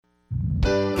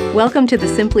Welcome to the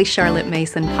Simply Charlotte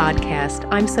Mason podcast.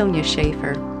 I'm Sonia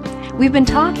Schaefer. We've been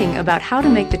talking about how to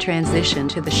make the transition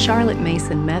to the Charlotte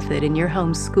Mason method in your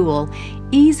home school,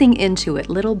 easing into it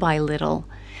little by little.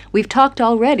 We've talked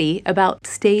already about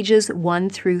stages 1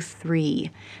 through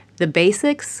 3, the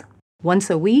basics, once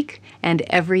a week, and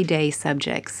everyday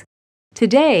subjects.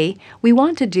 Today, we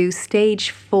want to do stage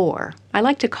 4. I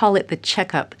like to call it the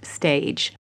checkup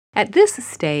stage. At this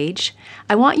stage,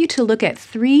 I want you to look at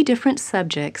 3 different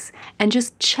subjects and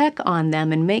just check on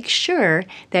them and make sure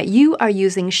that you are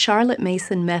using Charlotte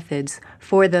Mason methods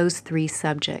for those 3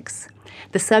 subjects.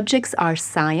 The subjects are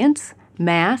science,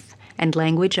 math, and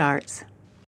language arts.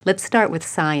 Let's start with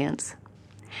science.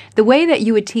 The way that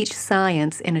you would teach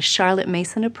science in a Charlotte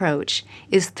Mason approach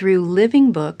is through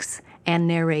living books and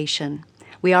narration.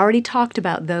 We already talked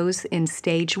about those in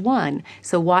stage 1,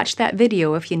 so watch that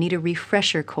video if you need a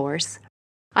refresher course.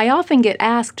 I often get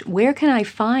asked, where can I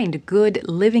find good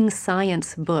living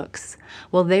science books?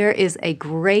 Well, there is a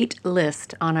great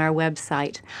list on our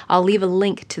website. I'll leave a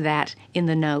link to that in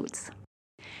the notes.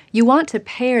 You want to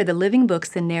pair the living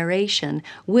books and narration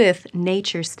with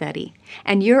nature study.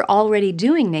 And you're already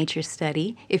doing nature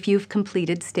study if you've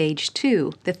completed stage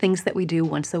 2, the things that we do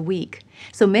once a week.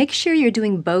 So make sure you're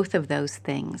doing both of those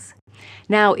things.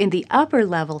 Now, in the upper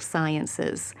level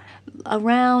sciences,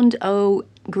 around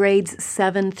grades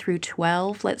 7 through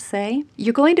 12, let's say,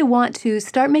 you're going to want to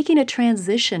start making a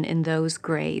transition in those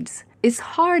grades. It's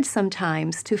hard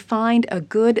sometimes to find a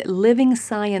good living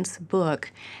science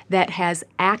book that has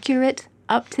accurate,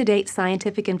 up-to-date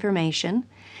scientific information,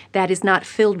 that is not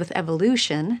filled with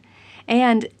evolution,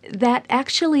 and that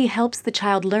actually helps the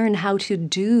child learn how to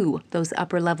do those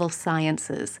upper-level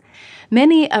sciences.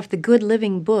 Many of the good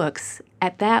living books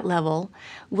at that level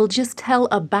will just tell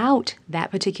about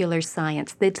that particular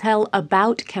science. They tell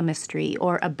about chemistry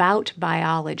or about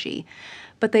biology,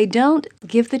 but they don't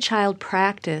give the child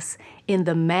practice in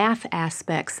the math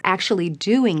aspects, actually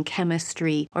doing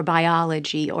chemistry or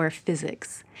biology or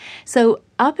physics. So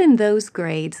up in those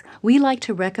grades, we like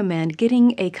to recommend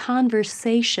getting a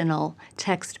conversational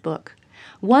textbook,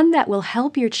 one that will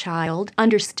help your child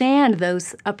understand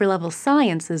those upper-level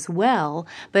sciences well,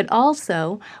 but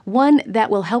also one that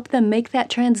will help them make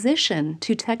that transition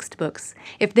to textbooks.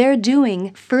 If they're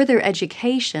doing further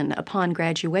education upon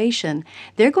graduation,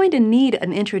 they're going to need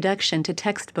an introduction to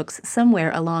textbooks somewhere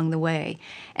along the way.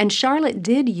 And Charlotte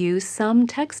did use some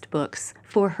textbooks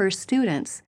for her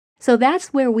students. So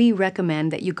that's where we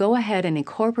recommend that you go ahead and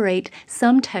incorporate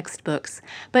some textbooks,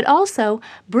 but also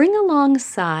bring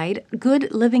alongside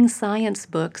good living science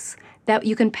books that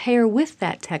you can pair with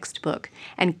that textbook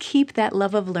and keep that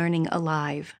love of learning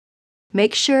alive.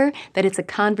 Make sure that it's a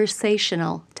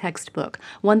conversational textbook,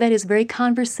 one that is very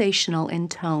conversational in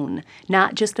tone,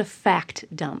 not just a fact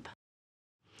dump.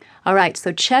 All right,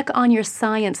 so check on your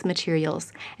science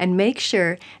materials and make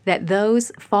sure that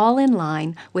those fall in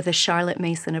line with a Charlotte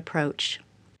Mason approach.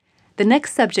 The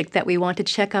next subject that we want to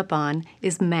check up on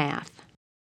is math.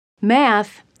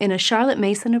 Math, in a Charlotte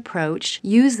Mason approach,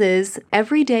 uses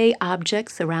everyday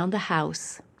objects around the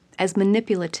house as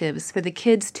manipulatives for the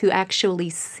kids to actually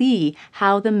see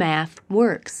how the math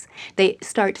works. They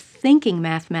start thinking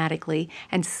mathematically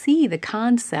and see the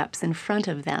concepts in front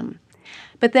of them.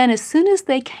 But then as soon as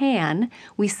they can,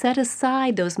 we set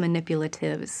aside those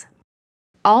manipulatives.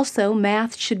 Also,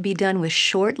 math should be done with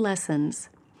short lessons.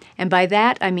 And by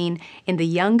that, I mean in the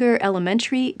younger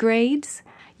elementary grades,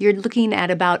 you're looking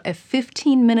at about a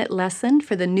 15-minute lesson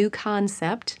for the new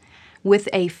concept with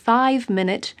a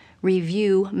 5-minute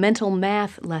review mental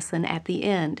math lesson at the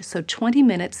end, so 20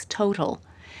 minutes total.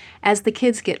 As the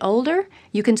kids get older,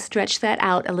 you can stretch that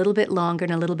out a little bit longer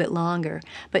and a little bit longer.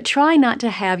 But try not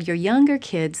to have your younger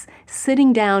kids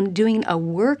sitting down doing a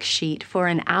worksheet for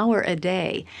an hour a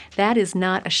day. That is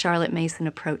not a Charlotte Mason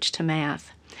approach to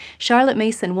math. Charlotte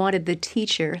Mason wanted the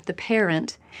teacher, the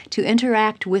parent, to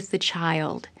interact with the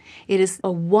child. It is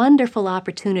a wonderful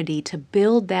opportunity to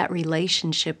build that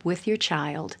relationship with your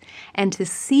child and to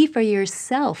see for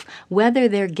yourself whether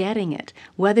they're getting it,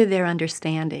 whether they're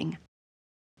understanding.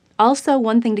 Also,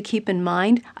 one thing to keep in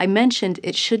mind, I mentioned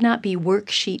it should not be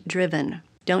worksheet driven.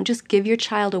 Don't just give your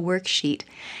child a worksheet.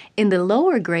 In the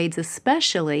lower grades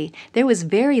especially, there was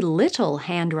very little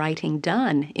handwriting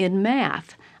done in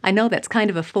math. I know that's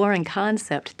kind of a foreign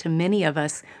concept to many of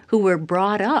us who were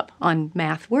brought up on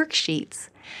math worksheets.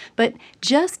 But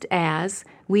just as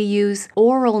we use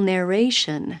oral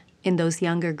narration in those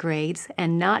younger grades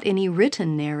and not any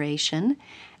written narration,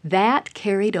 that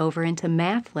carried over into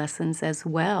math lessons as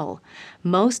well.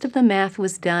 Most of the math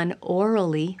was done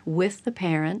orally with the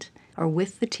parent or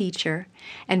with the teacher,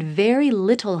 and very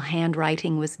little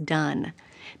handwriting was done.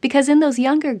 Because in those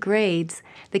younger grades,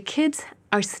 the kids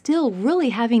are still really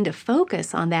having to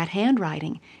focus on that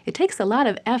handwriting. It takes a lot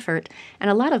of effort and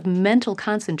a lot of mental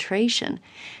concentration.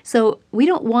 So we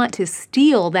don't want to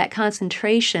steal that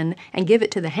concentration and give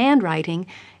it to the handwriting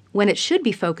when it should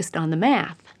be focused on the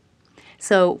math.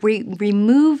 So we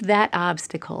remove that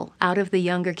obstacle out of the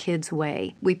younger kids'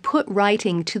 way. We put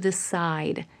writing to the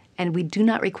side, and we do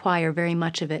not require very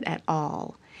much of it at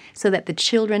all, so that the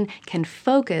children can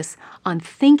focus on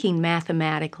thinking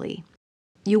mathematically.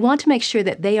 You want to make sure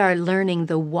that they are learning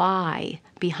the why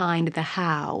behind the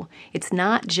how. It's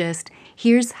not just,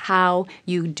 here's how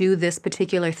you do this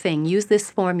particular thing. Use this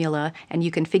formula and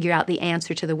you can figure out the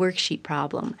answer to the worksheet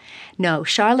problem. No,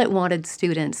 Charlotte wanted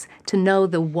students to know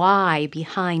the why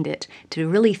behind it, to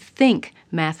really think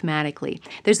mathematically.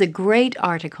 There's a great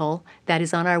article that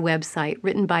is on our website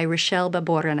written by Rochelle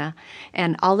Baborna,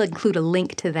 and I'll include a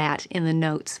link to that in the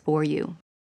notes for you.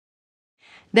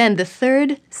 Then the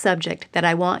third subject that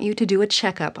I want you to do a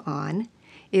checkup on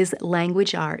is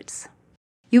language arts.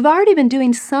 You've already been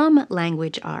doing some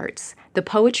language arts. The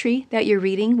poetry that you're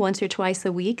reading once or twice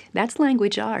a week, that's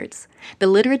language arts. The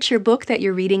literature book that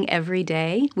you're reading every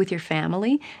day with your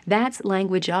family, that's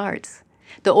language arts.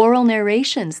 The oral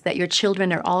narrations that your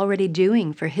children are already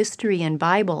doing for history and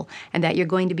Bible and that you're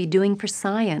going to be doing for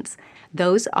science,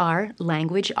 those are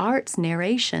language arts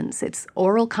narrations. It's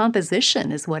oral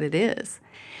composition is what it is.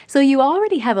 So you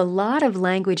already have a lot of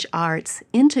language arts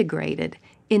integrated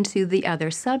into the other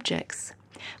subjects.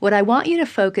 What I want you to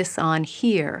focus on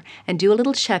here and do a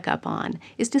little checkup on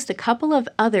is just a couple of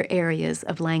other areas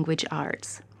of language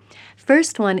arts.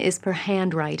 First one is for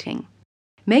handwriting.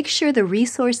 Make sure the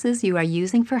resources you are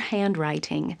using for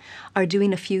handwriting are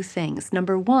doing a few things.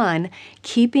 Number one,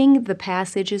 keeping the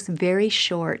passages very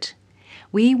short.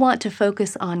 We want to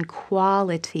focus on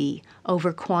quality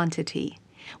over quantity.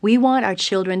 We want our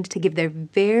children to give their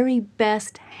very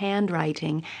best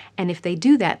handwriting, and if they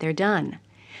do that, they're done.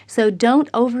 So don't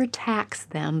overtax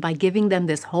them by giving them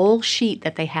this whole sheet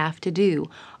that they have to do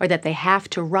or that they have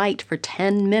to write for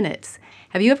 10 minutes.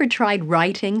 Have you ever tried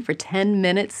writing for 10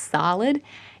 minutes solid?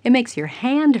 It makes your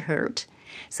hand hurt.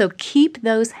 So keep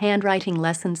those handwriting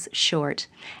lessons short.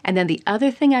 And then the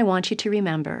other thing I want you to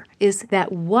remember is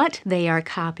that what they are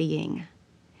copying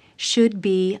should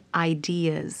be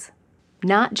ideas,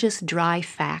 not just dry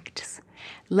facts.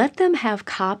 Let them have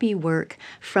copy work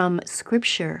from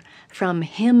scripture, from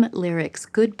hymn lyrics,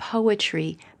 good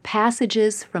poetry,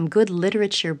 passages from good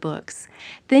literature books,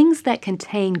 things that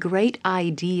contain great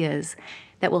ideas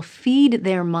that will feed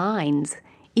their minds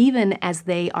even as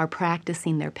they are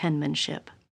practicing their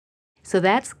penmanship. So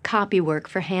that's copy work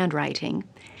for handwriting.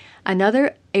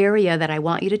 Another area that I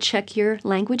want you to check your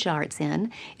language arts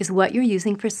in is what you're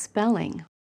using for spelling.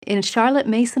 In a Charlotte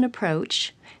Mason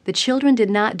approach, the children did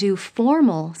not do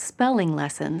formal spelling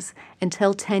lessons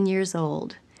until 10 years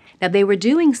old. Now, they were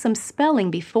doing some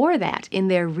spelling before that in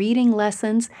their reading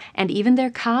lessons, and even their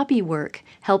copy work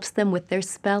helps them with their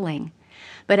spelling.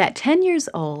 But at 10 years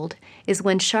old is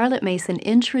when Charlotte Mason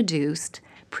introduced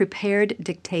prepared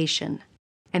dictation,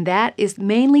 and that is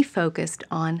mainly focused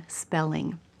on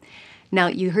spelling. Now,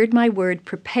 you heard my word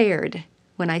prepared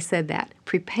when I said that.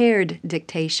 Prepared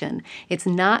dictation. It's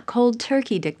not cold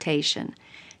turkey dictation.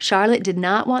 Charlotte did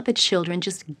not want the children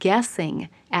just guessing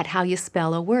at how you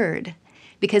spell a word,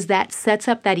 because that sets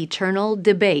up that eternal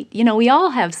debate. You know, we all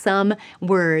have some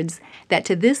words that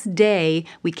to this day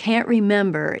we can't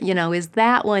remember. You know, is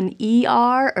that one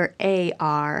E-R or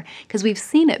A-R? Because we've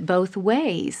seen it both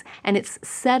ways, and it's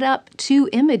set up two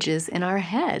images in our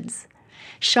heads.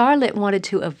 Charlotte wanted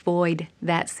to avoid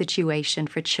that situation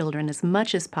for children as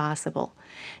much as possible.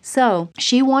 So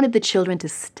she wanted the children to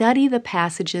study the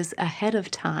passages ahead of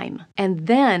time. And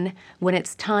then, when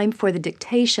it's time for the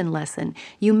dictation lesson,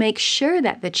 you make sure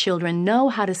that the children know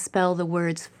how to spell the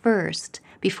words first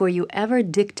before you ever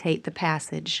dictate the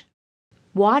passage.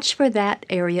 Watch for that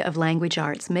area of language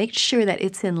arts. Make sure that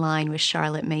it's in line with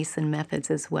Charlotte Mason methods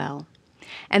as well.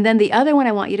 And then the other one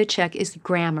I want you to check is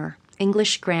grammar.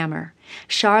 English grammar.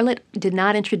 Charlotte did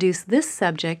not introduce this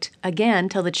subject again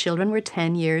till the children were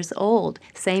 10 years old,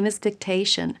 same as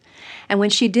dictation. And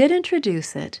when she did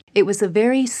introduce it, it was a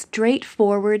very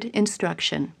straightforward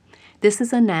instruction. This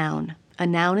is a noun. A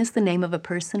noun is the name of a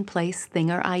person, place,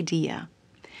 thing, or idea.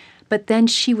 But then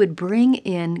she would bring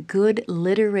in good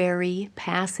literary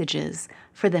passages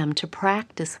for them to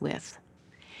practice with.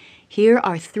 Here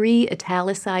are 3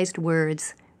 italicized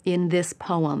words in this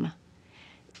poem.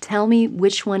 Tell me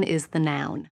which one is the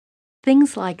noun.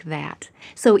 Things like that.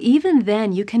 So even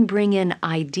then you can bring in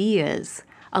ideas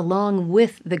along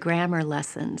with the grammar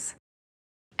lessons.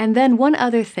 And then one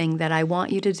other thing that I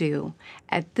want you to do,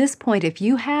 at this point, if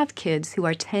you have kids who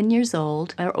are 10 years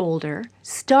old or older,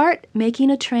 start making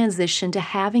a transition to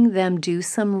having them do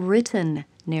some written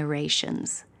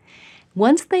narrations.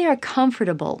 Once they are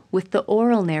comfortable with the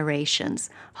oral narrations,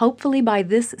 hopefully by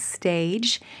this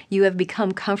stage you have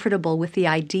become comfortable with the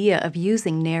idea of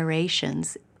using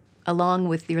narrations along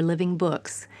with your living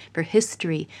books for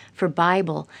history, for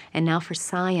Bible, and now for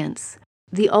science.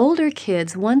 The older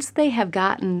kids, once they have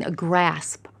gotten a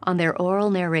grasp on their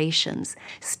oral narrations,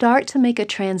 start to make a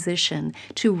transition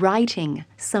to writing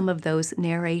some of those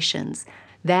narrations.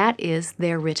 That is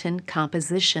their written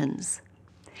compositions.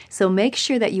 So make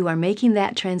sure that you are making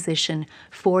that transition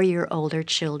for your older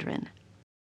children.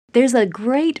 There's a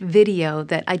great video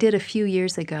that I did a few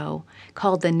years ago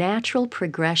called The Natural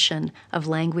Progression of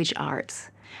Language Arts.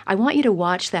 I want you to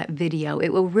watch that video.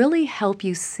 It will really help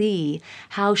you see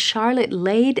how Charlotte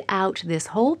laid out this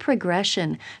whole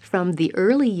progression from the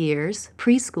early years,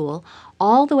 preschool,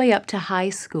 all the way up to high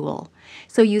school.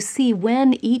 So you see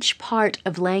when each part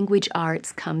of language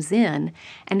arts comes in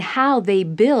and how they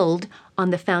build on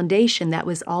the foundation that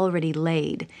was already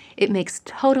laid. It makes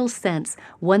total sense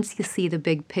once you see the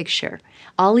big picture.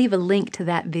 I'll leave a link to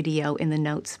that video in the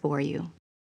notes for you.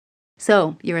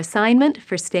 So, your assignment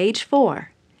for Stage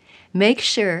 4. Make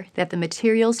sure that the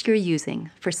materials you're using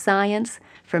for science,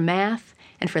 for math,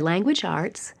 and for language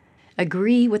arts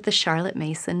agree with the Charlotte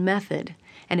Mason method.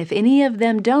 And if any of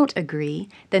them don't agree,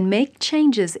 then make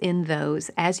changes in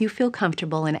those as you feel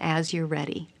comfortable and as you're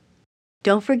ready.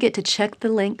 Don't forget to check the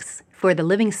links for the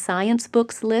Living Science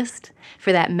Books list,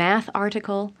 for that math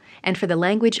article, and for the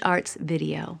language arts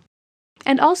video.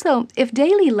 And also, if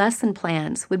daily lesson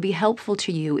plans would be helpful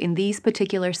to you in these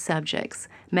particular subjects,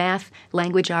 math,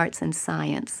 language arts, and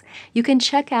science, you can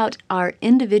check out our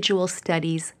individual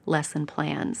studies lesson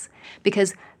plans,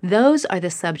 because those are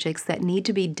the subjects that need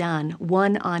to be done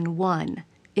one-on-one,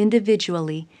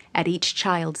 individually, at each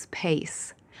child's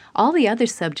pace. All the other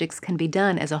subjects can be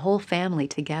done as a whole family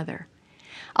together.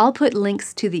 I'll put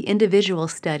links to the individual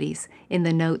studies in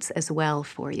the notes as well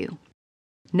for you.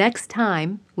 Next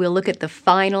time, we'll look at the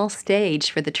final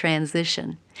stage for the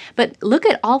transition. But look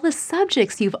at all the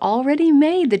subjects you've already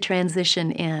made the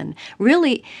transition in.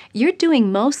 Really, you're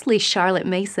doing mostly Charlotte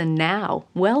Mason now.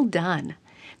 Well done.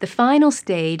 The final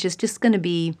stage is just going to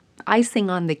be icing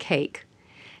on the cake.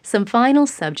 Some final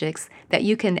subjects that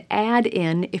you can add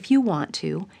in if you want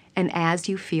to and as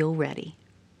you feel ready.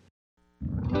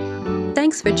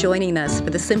 Thanks for joining us for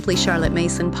the Simply Charlotte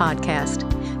Mason podcast.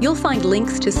 You'll find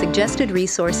links to suggested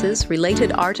resources,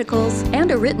 related articles, and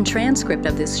a written transcript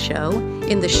of this show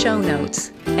in the show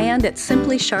notes and at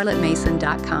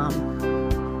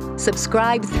simplycharlottemason.com.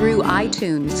 Subscribe through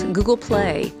iTunes, Google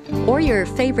Play, or your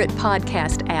favorite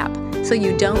podcast app so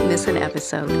you don't miss an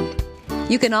episode.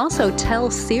 You can also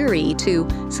tell Siri to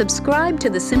subscribe to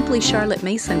the Simply Charlotte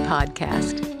Mason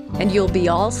podcast, and you'll be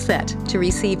all set to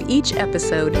receive each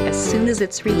episode as soon as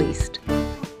it's released.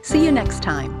 See you next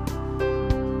time.